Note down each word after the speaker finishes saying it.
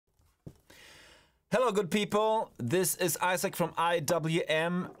Hello, good people. This is Isaac from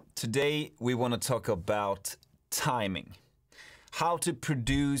IWM. Today we want to talk about timing. How to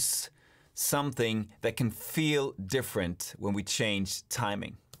produce something that can feel different when we change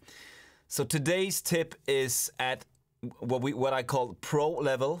timing. So today's tip is at what I call pro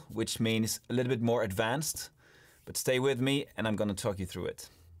level, which means a little bit more advanced. But stay with me and I'm going to talk you through it.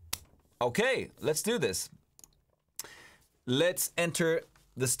 Okay, let's do this. Let's enter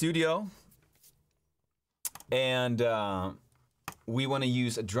the studio. And we want to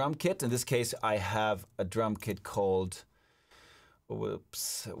use a drum kit. In this case, I have a drum kit called,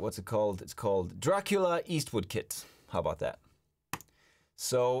 what's it called? It's called Dracula Eastwood Kit. How about that?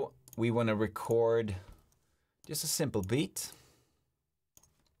 So we want to record just a simple beat.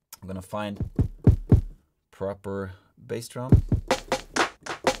 I'm going to find proper bass drum.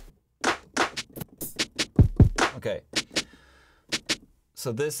 Okay.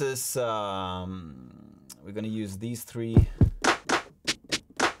 So this is... we're going to use these three,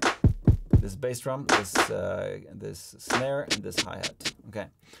 this bass drum, this snare, and this hi-hat. Okay,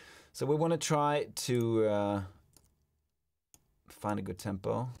 so we want to try to find a good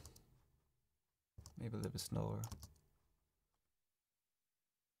tempo, maybe a little bit slower.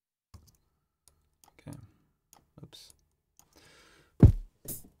 Okay, oops.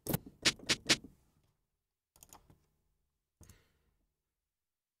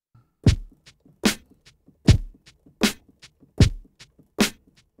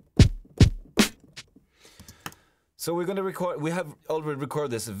 So we're going to record, we have already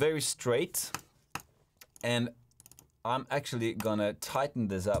recorded this very straight, and I'm actually going to tighten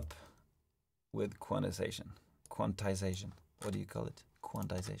this up with quantization. Quantization, what do you call it?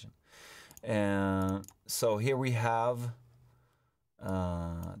 Quantization. So here we have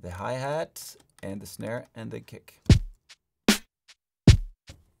the hi-hat and the snare and the kick.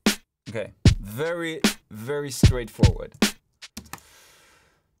 Okay, very, very straightforward.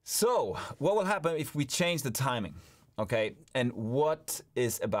 So, what will happen if we change the timing? Okay, and what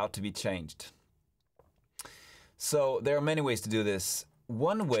is about to be changed? So, there are many ways to do this.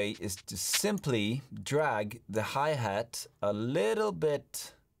 One way is to simply drag the hi-hat a little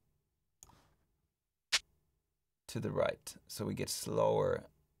bit to the right. So we get slower,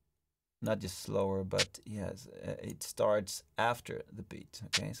 not just slower, but yes, it starts after the beat.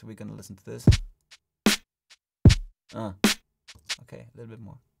 Okay, so we're gonna listen to this. Okay, a little bit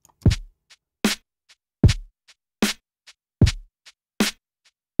more.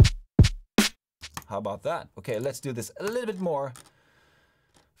 How about that? Okay, let's do this a little bit more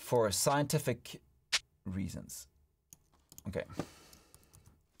for scientific reasons. Okay.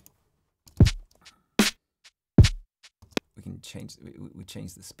 We can change, we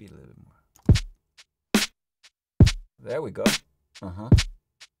change the speed a little bit more. There we go.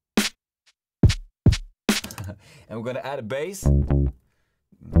 And we're gonna add a bass.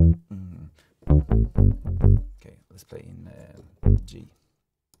 Okay, let's play in G.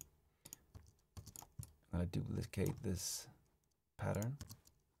 I'm going to duplicate this pattern.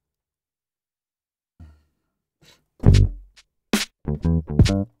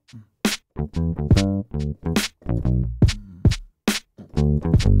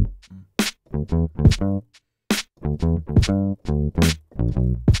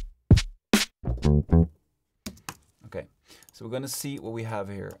 Okay, so we're going to see what we have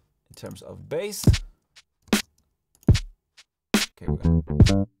here in terms of bass. Okay, we're going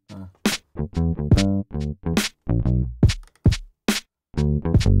to...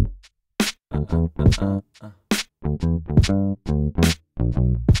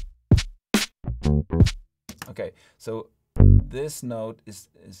 Okay, so this note is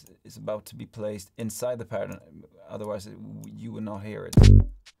about to be placed inside the pattern, otherwise you will not hear it.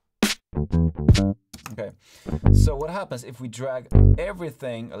 Okay, so what happens if we drag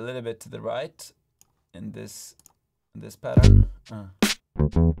everything a little bit to the right in this pattern?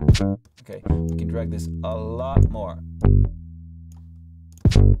 Okay, we can drag this a lot more.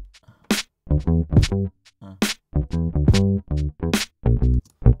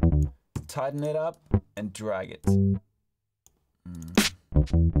 Tighten it up and drag it.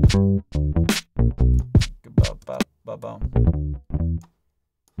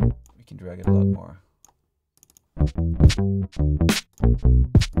 We can drag it a lot more.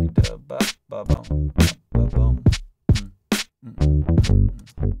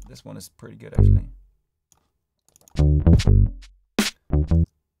 This one is pretty good actually. A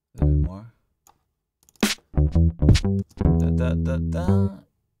little bit more.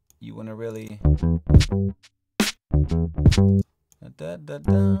 You want to really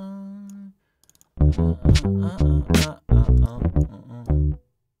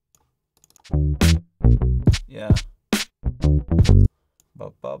Yeah.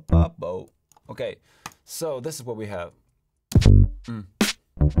 Bo. Okay, so this is what we have. Mm.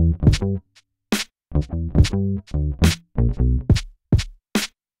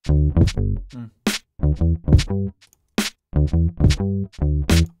 Mm.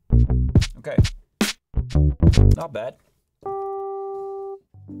 Okay, not bad.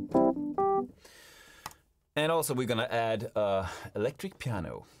 And also we're gonna add electric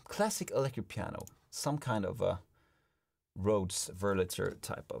piano, classic electric piano, some kind of a Rhodes Wurlitzer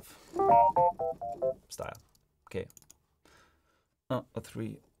type of style. Okay. A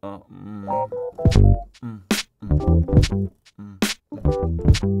 3.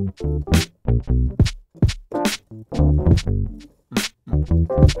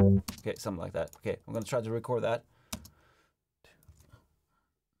 Okay, something like that. Okay, I'm gonna try to record that.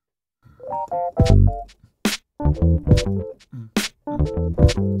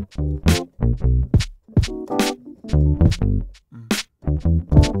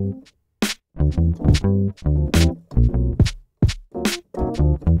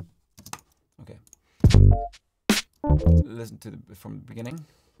 Okay. Listen to from the beginning.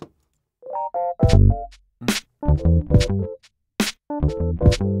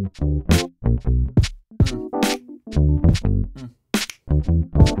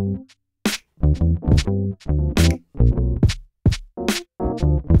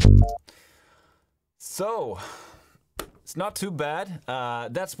 So, it's not too bad.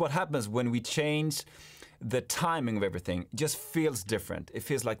 That's what happens when we change the timing of everything. It just feels different. It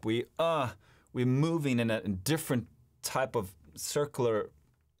feels like we're moving in a different type of circular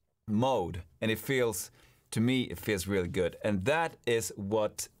mode, and it feels, to me, it feels really good. And that is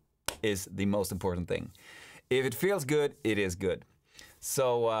what is the most important thing. If it feels good, it is good.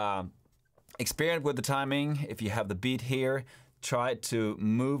 So experiment with the timing. If you have the beat here, try to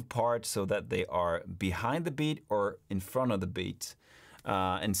move parts so that they are behind the beat or in front of the beat,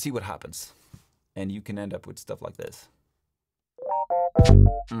 and see what happens. And you can end up with stuff like this.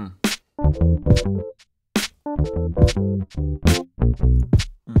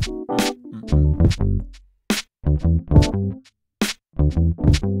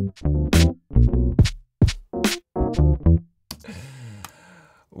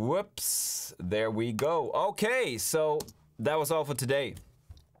 Whoops, there we go. Okay, so that was all for today.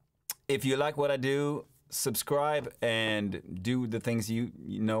 If you like what I do, subscribe and do the things you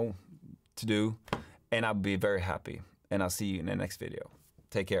know to do, and I'll be very happy. And I'll see you in the next video.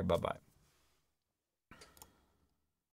 Take care, bye-bye.